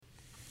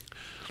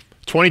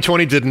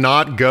2020 did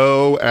not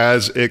go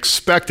as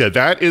expected.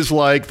 That is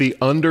like the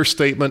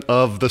understatement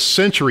of the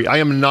century. I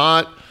am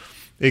not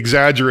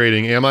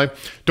exaggerating, am I?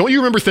 Don't you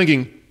remember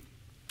thinking,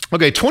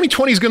 okay,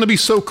 2020 is going to be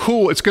so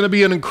cool. It's going to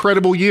be an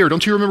incredible year.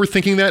 Don't you remember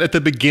thinking that at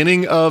the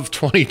beginning of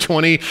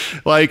 2020?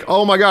 Like,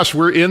 oh my gosh,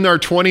 we're in our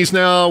 20s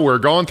now. We're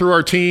going through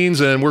our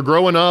teens and we're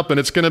growing up and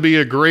it's going to be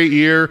a great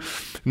year.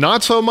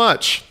 Not so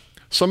much.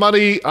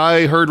 Somebody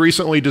I heard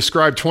recently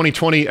describe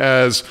 2020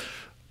 as,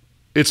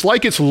 it's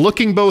like it's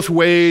looking both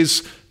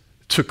ways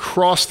to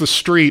cross the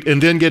street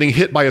and then getting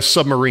hit by a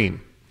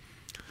submarine.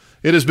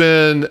 It has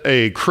been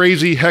a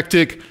crazy,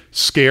 hectic,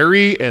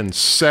 scary, and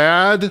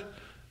sad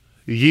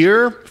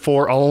year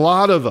for a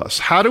lot of us.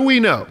 How do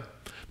we know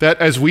that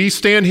as we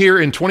stand here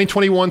in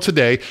 2021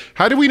 today,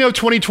 how do we know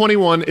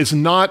 2021 is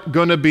not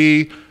going to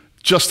be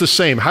just the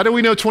same? How do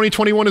we know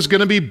 2021 is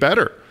going to be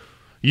better?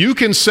 You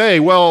can say,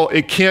 well,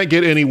 it can't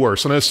get any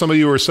worse. And as some of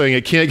you are saying,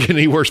 it can't get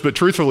any worse, but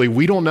truthfully,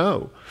 we don't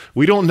know.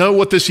 We don't know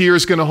what this year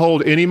is going to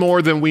hold any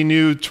more than we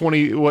knew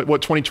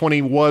what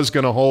 2020 was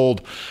going to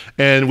hold.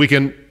 And we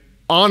can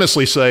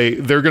honestly say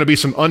there are going to be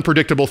some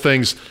unpredictable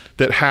things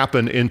that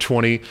happen in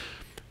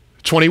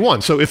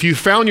 2021. So if you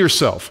found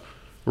yourself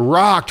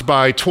rocked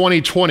by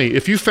 2020,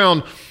 if you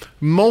found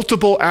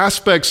multiple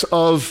aspects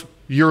of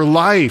your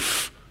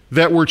life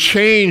that were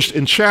changed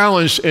and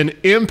challenged and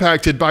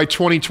impacted by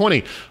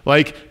 2020,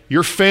 like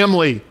your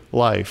family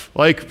life,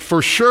 like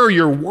for sure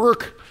your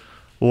work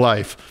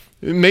life,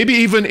 maybe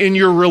even in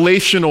your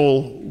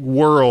relational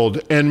world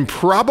and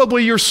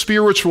probably your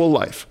spiritual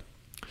life.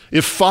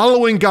 If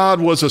following God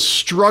was a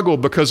struggle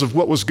because of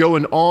what was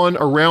going on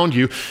around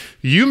you,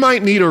 you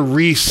might need a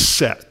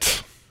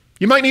reset.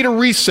 You might need a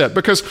reset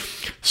because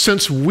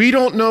since we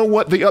don't know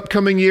what the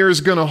upcoming year is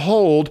going to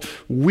hold,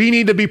 we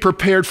need to be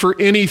prepared for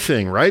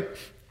anything, right?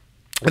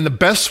 And the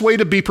best way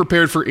to be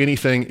prepared for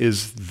anything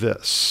is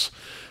this: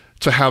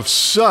 to have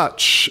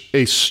such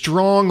a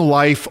strong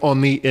life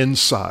on the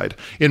inside,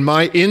 in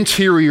my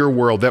interior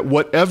world, that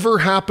whatever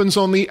happens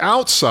on the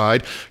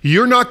outside,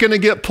 you're not going to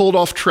get pulled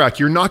off track.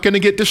 You're not going to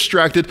get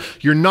distracted.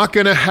 You're not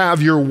going to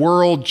have your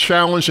world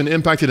challenged and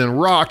impacted and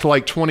rocked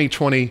like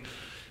 2020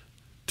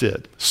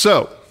 did.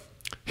 So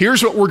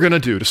here's what we're going to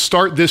do to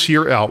start this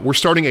year out. We're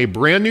starting a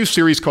brand new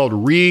series called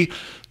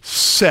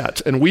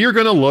Reset, and we are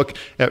going to look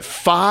at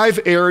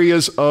 5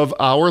 areas of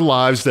our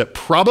lives that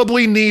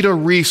probably need a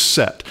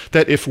reset,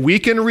 that if we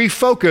can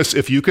refocus,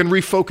 if you can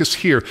refocus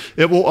here,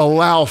 it will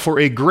allow for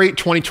a great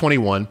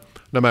 2021,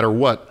 no matter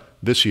what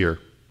this year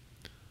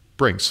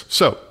brings.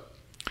 So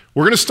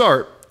we're going to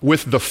start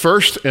with the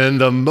first and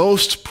the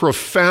most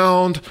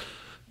profound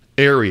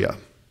area.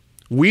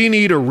 We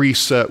need a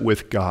reset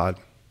with God.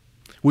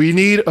 We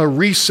need a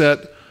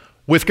reset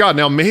with God.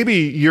 Now, maybe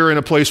you're in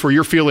a place where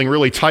you're feeling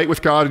really tight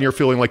with God and you're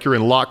feeling like you're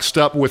in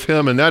lockstep with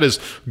Him, and that is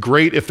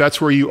great if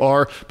that's where you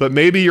are. But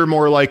maybe you're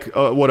more like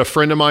what a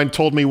friend of mine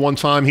told me one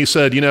time. He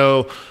said, you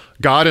know,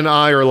 God and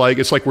I are like,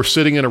 it's like we're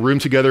sitting in a room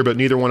together, but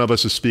neither one of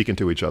us is speaking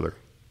to each other.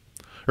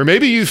 Or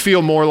maybe you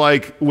feel more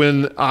like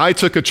when I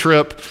took a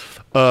trip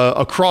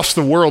across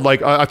the world,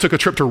 like I took a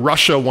trip to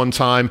Russia one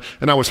time,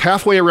 and I was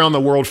halfway around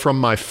the world from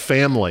my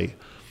family.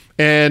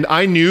 And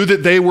I knew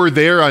that they were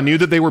there. I knew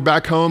that they were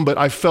back home, but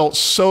I felt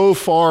so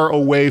far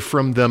away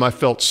from them. I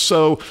felt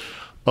so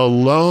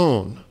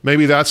alone.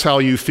 Maybe that's how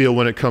you feel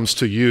when it comes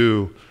to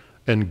you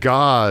and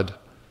God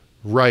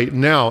right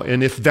now.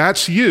 And if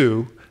that's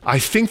you, I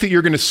think that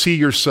you're going to see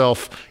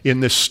yourself in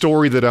this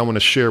story that I want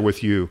to share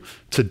with you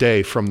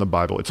today from the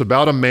Bible. It's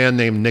about a man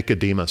named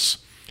Nicodemus.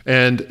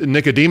 And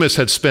Nicodemus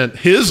had spent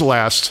his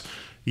last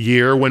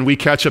year, when we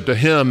catch up to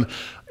him,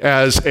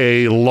 as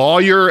a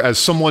lawyer, as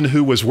someone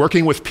who was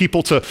working with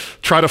people to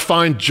try to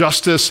find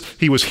justice.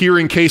 He was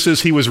hearing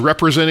cases. He was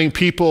representing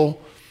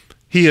people.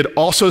 He had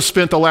also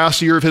spent the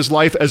last year of his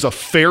life as a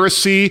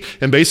Pharisee,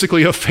 and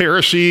basically a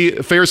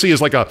Pharisee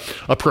is like a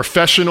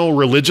professional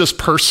religious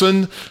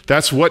person.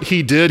 That's what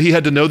he did. He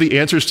had to know the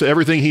answers to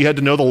everything. He had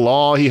to know the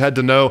law. He had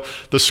to know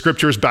the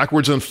scriptures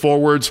backwards and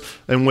forwards.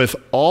 And with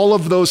all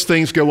of those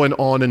things going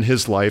on in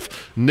his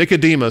life,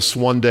 Nicodemus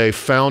one day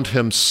found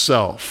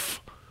himself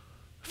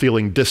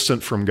feeling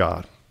distant from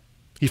God.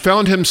 He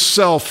found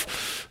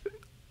himself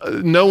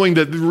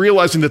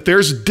realizing that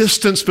there's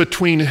distance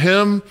between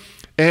him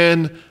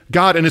and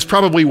God, and it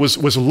probably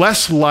was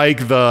less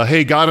like the,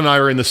 hey, God and I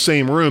are in the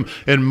same room,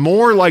 and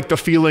more like the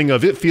feeling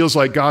of, it feels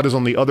like God is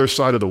on the other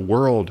side of the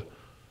world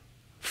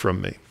from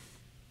me.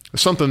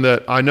 It's something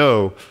that I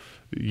know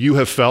you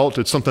have felt.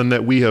 It's something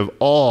that we have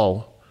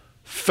all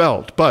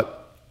felt.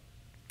 But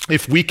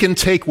if we can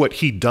take what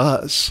he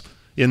does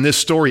in this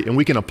story and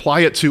we can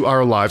apply it to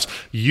our lives,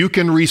 you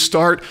can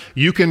restart,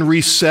 you can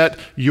reset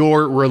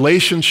your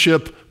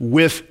relationship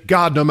with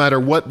God no matter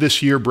what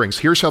this year brings.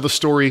 Here's how the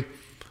story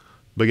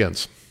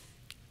begins.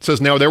 It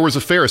says, now there was a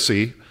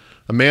Pharisee,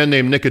 a man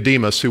named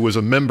Nicodemus, who was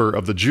a member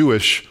of the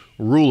Jewish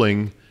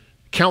ruling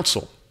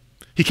council.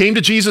 He came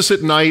to Jesus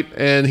at night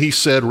and he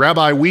said,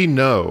 Rabbi, we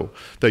know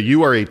that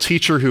you are a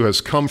teacher who has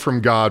come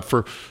from God,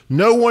 for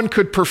no one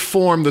could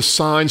perform the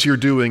signs you're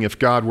doing if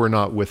God were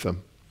not with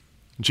him.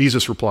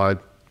 Jesus replied,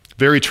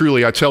 "Very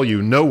truly, I tell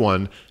you, no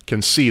one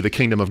can see the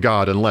kingdom of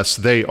God unless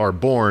they are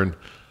born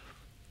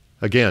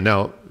again."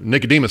 Now,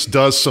 Nicodemus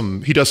does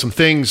some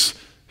things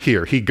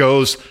here. He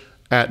goes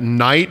at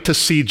night to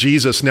see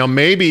Jesus. Now,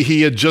 maybe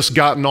he had just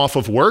gotten off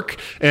of work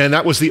and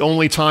that was the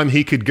only time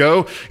he could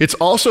go. It's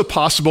also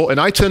possible, and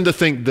I tend to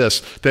think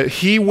this, that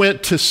he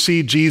went to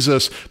see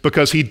Jesus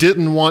because he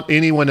didn't want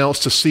anyone else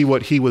to see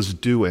what he was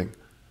doing,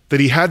 that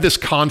he had this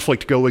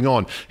conflict going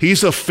on.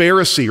 He's a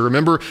Pharisee,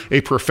 remember,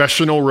 a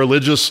professional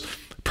religious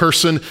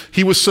person.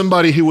 He was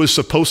somebody who was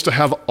supposed to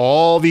have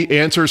all the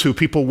answers, who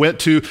people went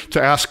to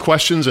ask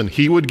questions, and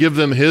he would give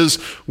them his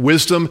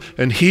wisdom.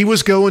 And he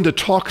was going to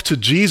talk to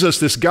Jesus,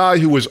 this guy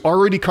who was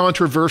already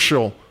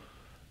controversial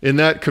in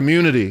that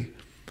community.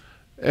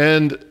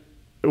 And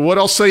what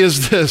I'll say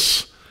is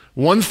this: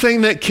 one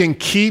thing that can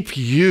keep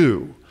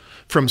you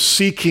from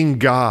seeking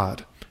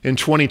God in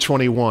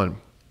 2021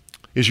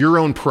 is your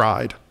own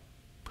pride.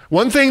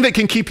 One thing that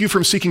can keep you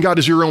from seeking God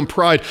is your own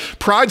pride.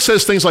 Pride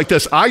says things like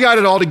this: I got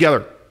it all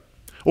together.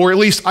 Or at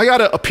least I got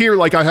to appear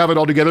like I have it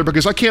all together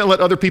because I can't let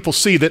other people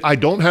see that I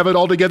don't have it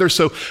all together.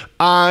 So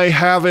I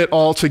have it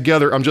all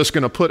together. I'm just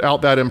going to put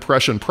out that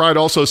impression. Pride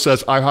also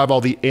says I have all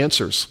the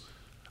answers.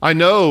 I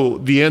know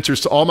the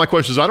answers to all my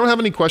questions. I don't have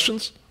any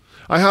questions.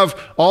 I have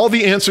all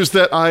the answers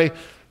that I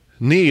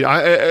need.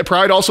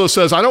 Pride also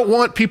says I don't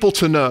want people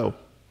to know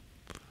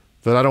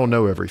that I don't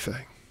know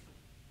everything.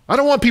 I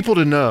don't want people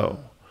to know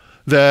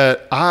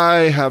that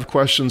I have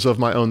questions of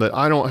my own, that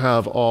I don't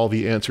have all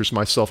the answers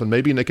myself. And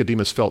maybe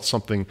Nicodemus felt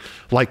something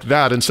like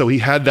that. And so he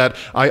had that,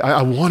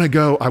 I want to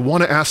go, I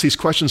want to ask these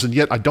questions, and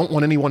yet I don't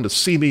want anyone to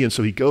see me. And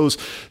so he goes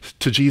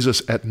to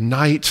Jesus at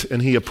night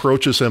and he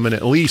approaches him, and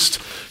at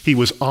least he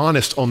was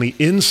honest on the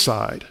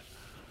inside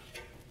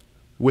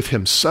with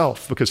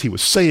himself, because he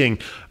was saying,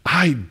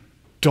 I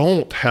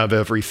don't have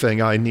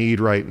everything I need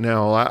right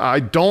now. I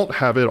don't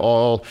have it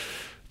all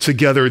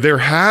together. There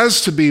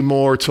has to be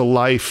more to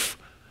life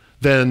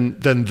than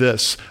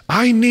this.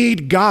 I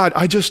need God.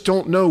 I just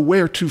don't know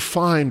where to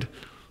find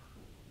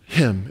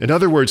him. In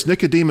other words,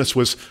 Nicodemus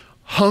was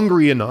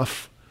hungry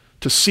enough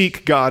to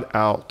seek God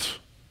out.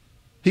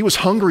 He was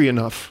hungry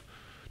enough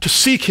to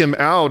seek him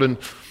out. And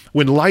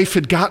when life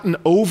had gotten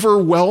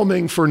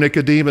overwhelming for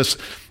Nicodemus,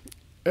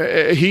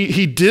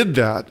 he did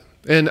that.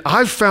 And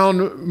I've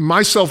found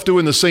myself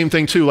doing the same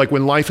thing too, like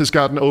when life has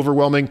gotten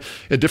overwhelming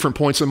at different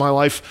points in my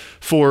life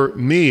for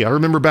me. I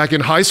remember back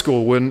in high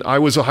school when I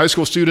was a high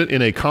school student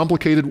in a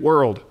complicated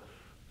world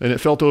and it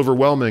felt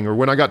overwhelming, or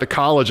when I got to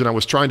college and I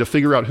was trying to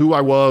figure out who I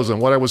was and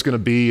what I was going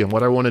to be and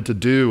what I wanted to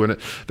do. And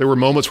there were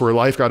moments where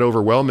life got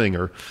overwhelming,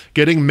 or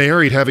getting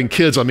married, having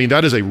kids. I mean,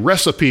 that is a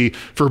recipe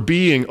for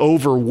being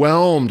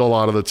overwhelmed a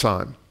lot of the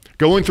time.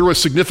 Going through a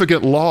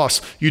significant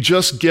loss, you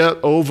just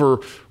get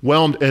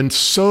overwhelmed. And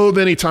so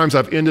many times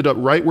I've ended up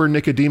right where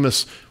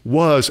Nicodemus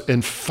was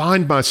and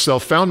found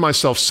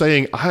myself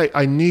saying,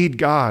 I need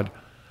God.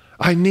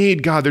 I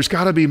need God. There's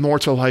got to be more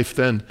to life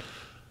than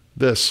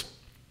this.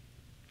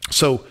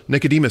 So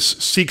Nicodemus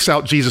seeks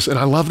out Jesus, and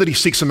I love that he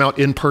seeks him out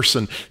in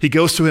person. He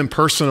goes to him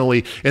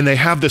personally, and they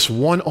have this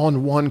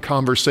one-on-one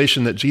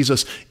conversation that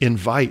Jesus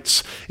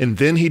invites, and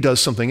then he does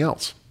something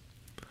else.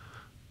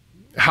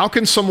 How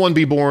can someone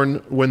be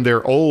born when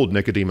they're old?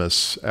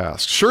 Nicodemus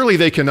asked. Surely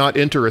they cannot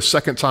enter a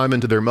second time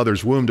into their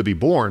mother's womb to be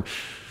born.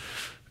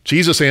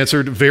 Jesus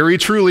answered, very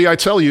truly, I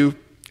tell you,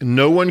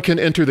 no one can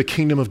enter the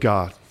kingdom of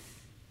God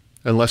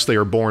unless they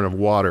are born of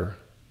water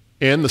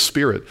and the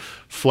Spirit.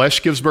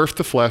 Flesh gives birth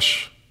to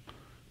flesh,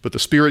 but the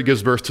Spirit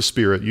gives birth to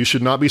spirit. You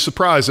should not be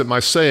surprised at my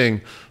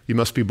saying, you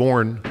must be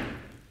born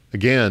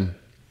again.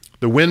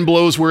 The wind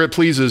blows where it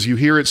pleases. You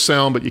hear its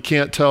sound, but you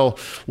can't tell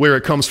where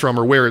it comes from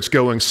or where it's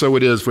going. So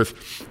it is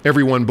with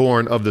everyone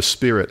born of the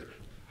Spirit.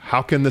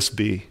 How can this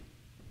be?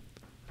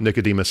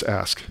 Nicodemus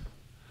asked.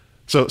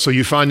 So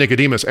you find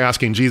Nicodemus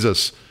asking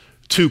Jesus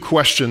two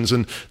questions.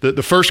 And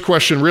the first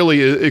question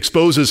really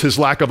exposes his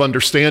lack of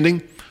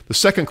understanding. The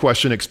second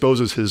question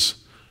exposes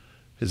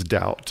his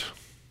doubt.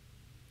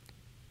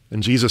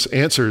 And Jesus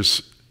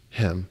answers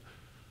him.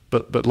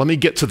 But let me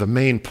get to the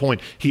main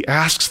point. He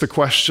asks the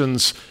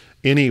questions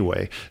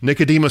anyway.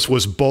 Nicodemus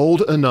was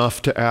bold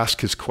enough to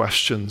ask his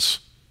questions.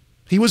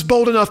 He was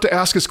bold enough to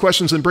ask his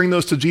questions and bring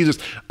those to Jesus.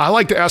 I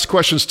like to ask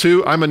questions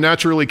too. I'm a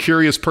naturally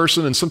curious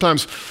person, and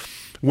sometimes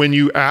when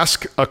you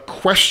ask a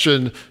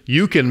question,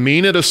 you can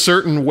mean it a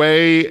certain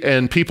way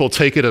and people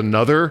take it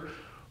another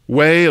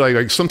way.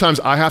 Like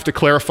sometimes I have to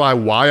clarify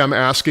why I'm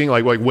asking,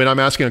 like when I'm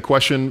asking a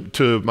question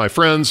to my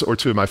friends or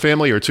to my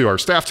family or to our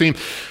staff team,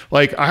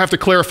 like I have to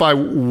clarify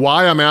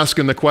why I'm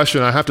asking the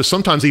question. I have to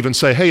sometimes even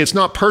say, hey, it's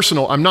not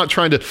personal. I'm not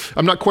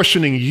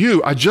questioning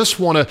you. I just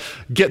want to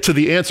get to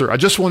the answer. I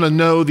just want to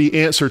know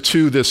the answer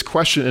to this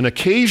question. And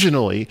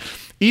occasionally,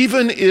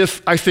 even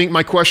if I think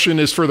my question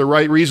is for the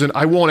right reason,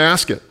 I won't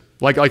ask it.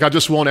 Like I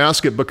just won't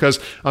ask it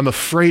because I'm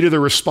afraid of the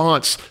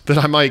response that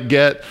I might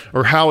get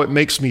or how it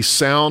makes me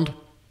sound.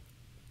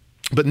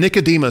 But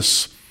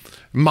Nicodemus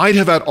might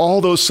have had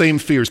all those same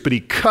fears, but he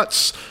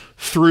cuts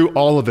through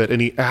all of it, and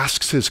he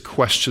asks his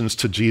questions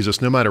to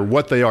Jesus, no matter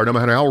what they are, no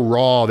matter how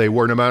raw they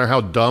were, no matter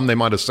how dumb they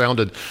might have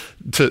sounded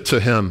to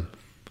him.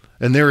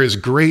 And there is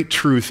great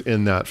truth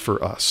in that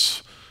for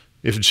us.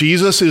 If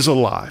Jesus is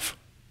alive,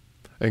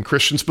 and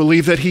Christians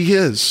believe that he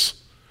is,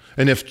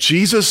 and if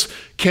Jesus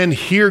can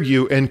hear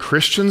you, and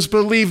Christians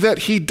believe that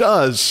he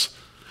does,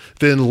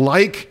 then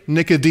like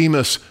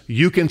Nicodemus,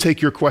 you can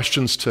take your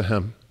questions to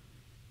him.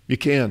 You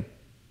can,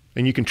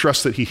 and you can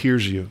trust that he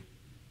hears you.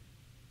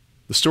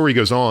 The story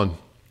goes on.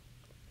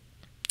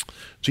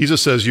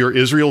 Jesus says, "You're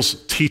Israel's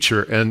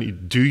teacher,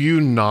 and do you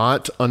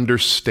not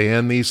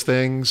understand these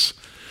things?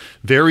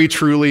 Very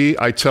truly,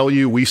 I tell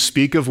you, we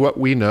speak of what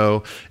we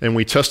know, and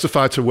we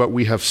testify to what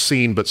we have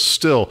seen, but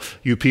still,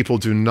 you people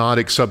do not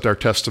accept our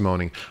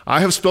testimony. I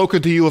have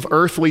spoken to you of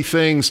earthly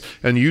things,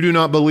 and you do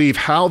not believe.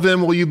 How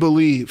then will you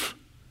believe?"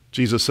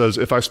 Jesus says,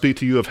 "If I speak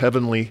to you of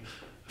heavenly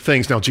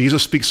things." Now,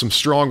 Jesus speaks some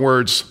strong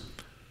words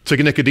to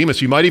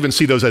Nicodemus. You might even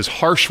see those as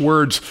harsh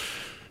words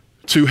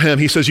to him.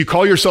 He says, "You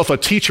call yourself a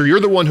teacher. You're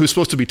the one who's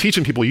supposed to be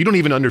teaching people. You don't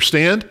even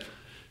understand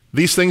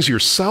these things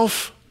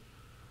yourself."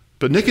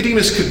 But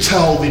Nicodemus could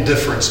tell the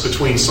difference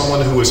between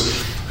someone who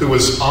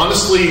was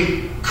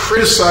honestly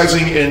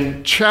criticizing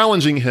and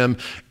challenging him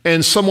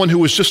and someone who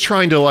was just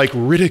trying to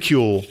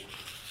ridicule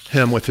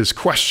him with his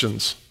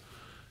questions.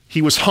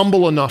 He was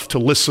humble enough to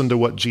listen to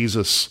what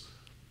Jesus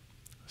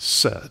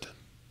said.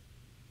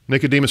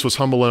 Nicodemus was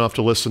humble enough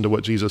to listen to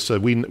what Jesus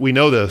said. We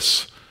know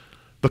this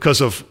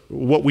because of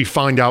what we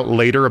find out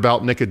later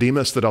about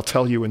Nicodemus that I'll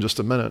tell you in just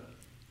a minute.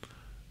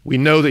 We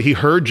know that he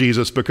heard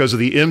Jesus because of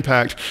the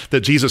impact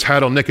that Jesus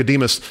had on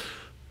Nicodemus'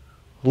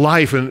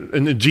 life.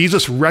 And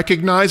Jesus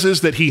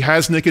recognizes that he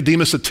has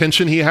Nicodemus'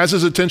 attention. He has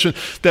his attention,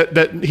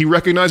 that he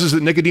recognizes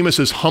that Nicodemus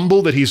is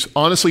humble, that he's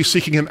honestly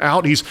seeking him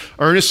out. He's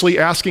earnestly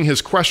asking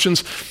his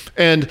questions.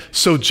 And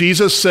so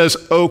Jesus says,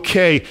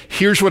 "Okay,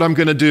 here's what I'm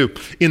going to do.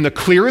 In the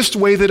clearest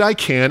way that I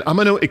can, I'm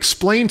going to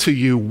explain to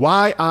you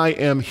why I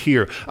am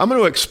here. I'm going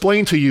to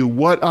explain to you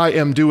what I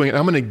am doing. And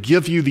I'm going to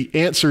give you the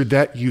answer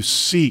that you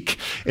seek."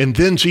 And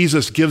then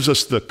Jesus gives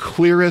us the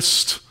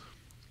clearest,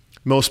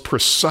 most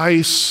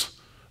precise,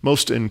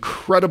 most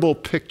incredible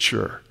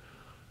picture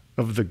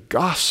of the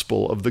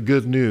gospel, of the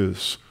good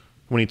news,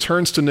 when he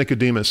turns to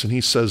Nicodemus and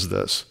he says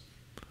this,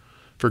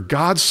 "For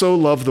God so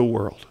loved the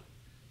world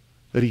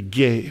that he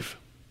gave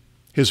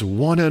his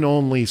one and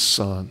only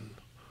Son,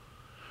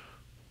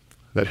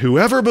 that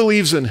whoever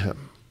believes in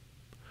him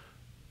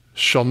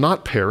shall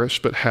not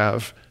perish but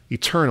have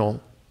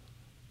eternal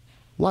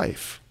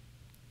life."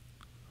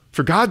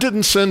 For God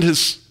didn't send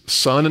his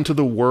Son into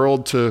the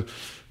world to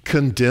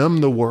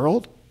condemn the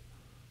world,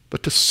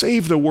 but to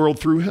save the world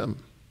through him.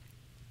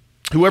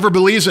 Whoever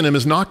believes in him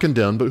is not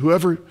condemned, but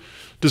whoever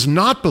does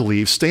not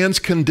believe stands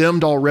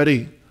condemned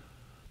already,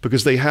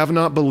 because they have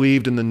not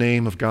believed in the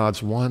name of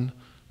God's one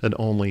and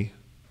only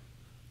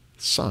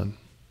Son.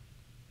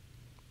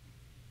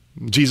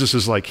 Jesus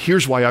is like,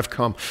 here's why I've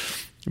come.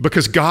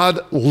 Because God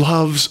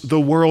loves the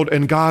world,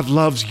 and God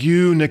loves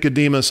you,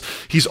 Nicodemus.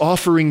 He's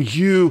offering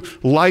you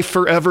life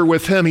forever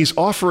with him. He's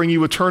offering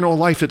you eternal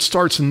life. It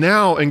starts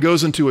now and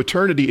goes into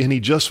eternity, and he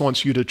just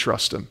wants you to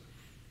trust him.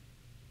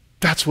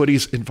 That's what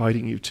he's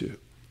inviting you to.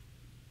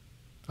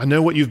 I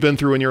know what you've been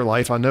through in your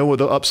life. I know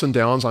the ups and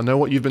downs. I know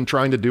what you've been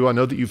trying to do. I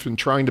know that you've been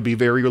trying to be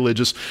very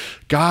religious.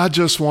 God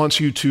just wants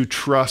you to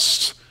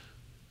trust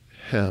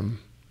him,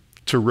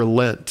 to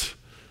relent,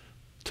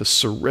 to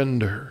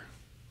surrender,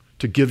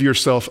 to give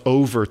yourself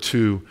over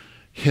to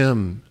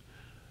him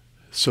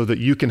so that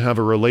you can have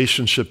a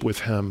relationship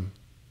with him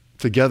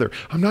together.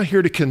 I'm not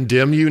here to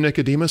condemn you,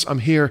 Nicodemus. I'm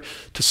here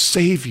to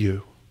save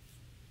you.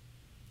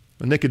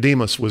 And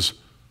Nicodemus was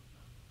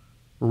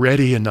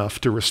ready enough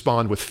to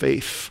respond with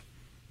faith.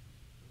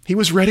 He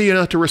was ready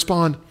enough to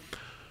respond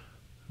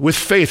with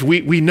faith.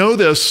 We know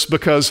this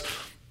because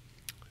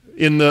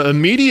in the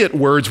immediate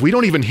words, we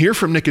don't even hear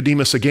from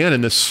Nicodemus again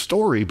in this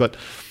story, but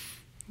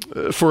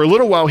for a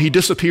little while, he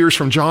disappears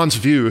from John's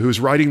view,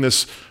 who's writing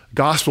this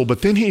gospel,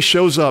 but then he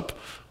shows up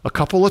a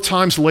couple of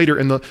times later,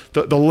 and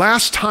the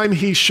last time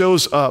he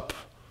shows up,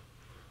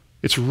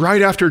 it's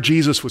right after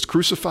Jesus was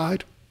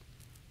crucified,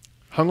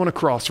 hung on a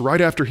cross,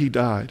 right after he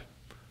died,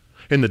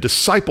 and the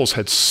disciples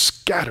had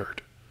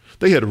scattered.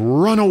 They had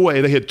run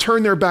away. They had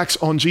turned their backs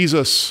on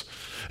Jesus,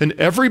 and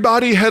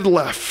everybody had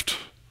left.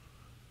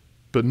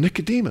 But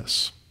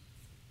Nicodemus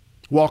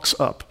walks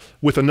up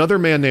with another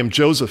man named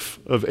Joseph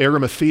of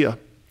Arimathea,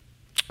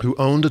 who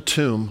owned a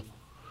tomb,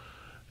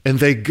 and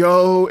they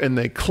go and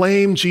they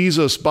claim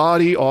Jesus'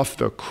 body off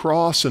the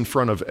cross in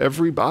front of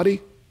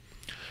everybody,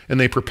 and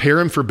they prepare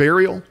him for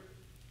burial,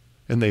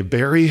 and they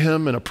bury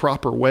him in a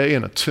proper way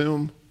in a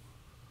tomb.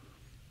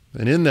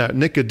 And in that,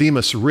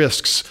 Nicodemus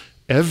risks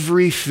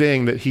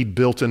everything that he'd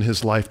built in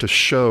his life to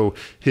show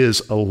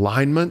his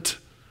alignment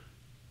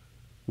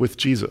with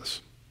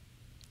Jesus,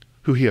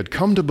 who he had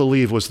come to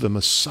believe was the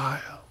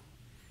Messiah,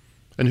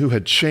 and who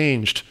had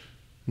changed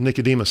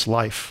Nicodemus'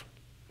 life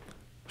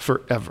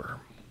forever.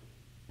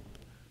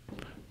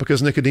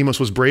 Because Nicodemus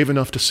was brave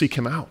enough to seek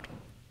him out.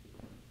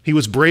 He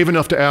was brave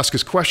enough to ask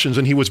his questions,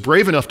 and he was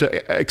brave enough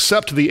to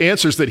accept the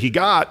answers that he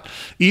got,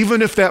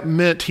 even if that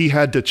meant he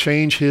had to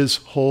change his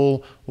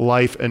whole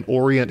life and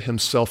orient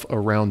himself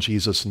around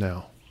Jesus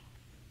now.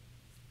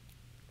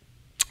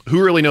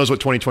 Who really knows what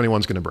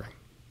 2021 is going to bring?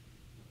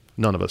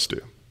 None of us do.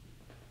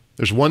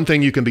 There's one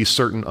thing you can be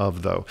certain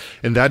of, though,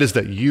 and that is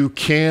that you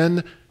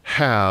can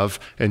have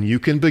and you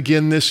can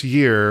begin this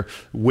year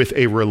with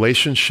a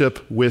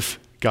relationship with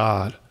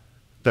God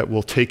that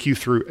will take you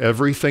through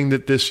everything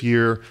that this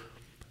year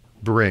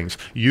brings.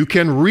 You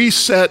can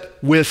reset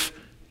with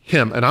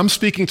him. And I'm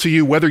speaking to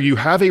you whether you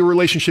have a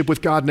relationship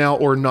with God now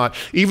or not.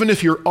 Even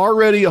if you're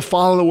already a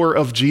follower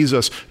of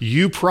Jesus,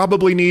 you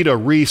probably need a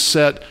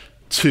reset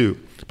too.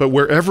 But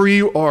wherever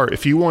you are,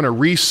 if you want to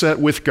reset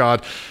with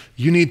God,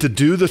 you need to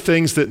do the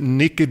things that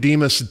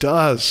Nicodemus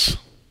does.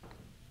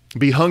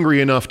 Be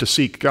hungry enough to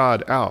seek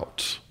God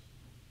out.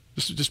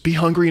 Just be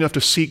hungry enough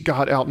to seek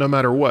God out no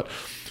matter what.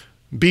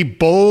 Be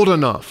bold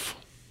enough.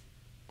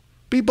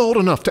 Be bold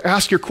enough to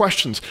ask your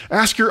questions.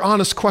 Ask your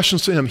honest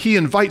questions to him. He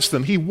invites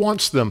them. He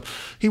wants them.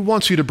 He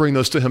wants you to bring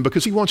those to him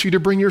because he wants you to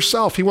bring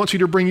yourself. He wants you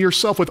to bring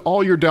yourself with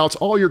all your doubts,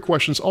 all your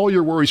questions, all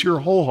your worries, your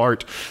whole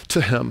heart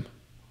to him.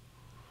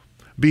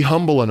 Be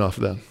humble enough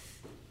then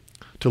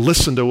to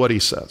listen to what he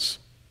says.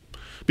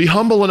 Be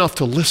humble enough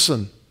to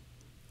listen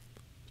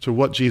to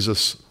what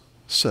Jesus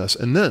says.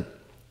 And then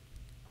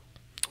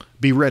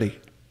be ready.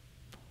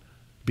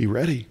 Be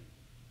ready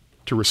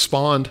to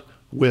respond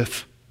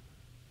with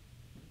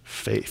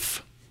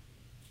faith.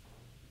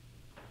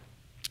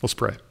 Let's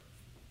pray.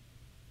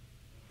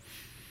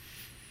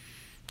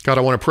 God,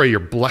 I want to pray your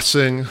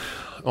blessing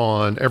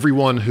on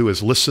everyone who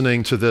is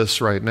listening to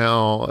this right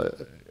now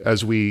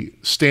as we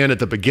stand at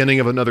the beginning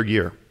of another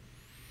year.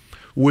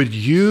 Would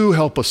you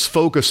help us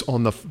focus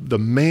on the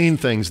main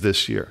things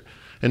this year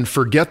and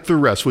forget the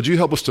rest? Would you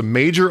help us to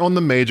major on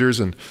the majors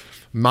and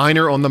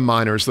minor on the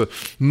minors, the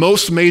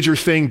most major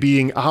thing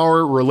being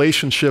our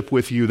relationship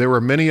with you? There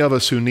are many of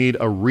us who need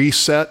a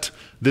reset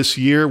this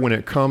year when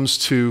it comes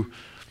to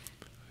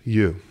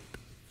you.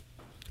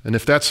 And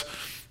if that's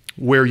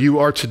where you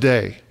are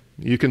today,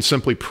 you can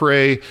simply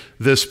pray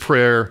this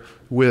prayer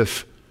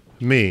with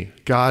me.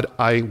 God,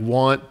 I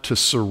want to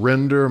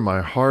surrender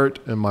my heart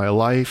and my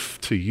life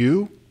to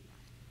you.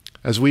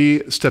 As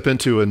we step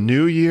into a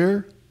new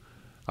year,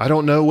 I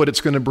don't know what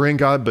it's going to bring,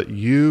 God, but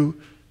you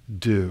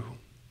do.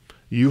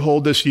 You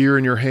hold this year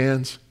in your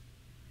hands,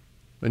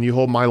 and you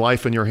hold my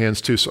life in your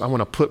hands too. So I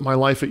want to put my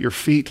life at your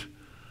feet.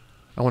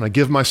 I want to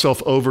give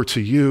myself over to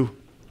you,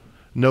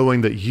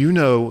 knowing that you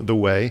know the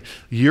way.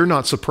 You're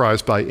not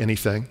surprised by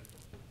anything.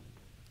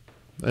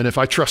 And if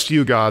I trust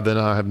you, God, then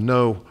I have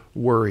no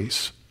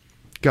worries.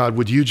 God,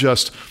 would you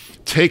just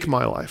take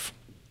my life,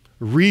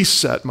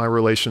 reset my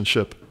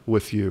relationship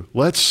with you?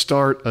 Let's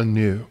start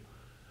anew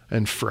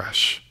and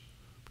fresh.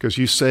 Because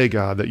you say,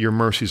 God, that your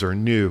mercies are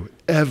new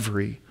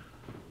every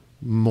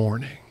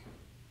morning.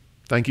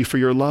 Thank you for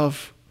your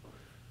love.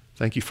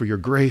 Thank you for your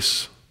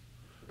grace.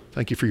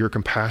 Thank you for your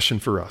compassion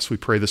for us. We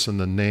pray this in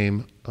the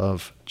name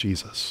of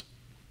Jesus.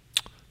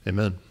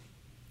 Amen.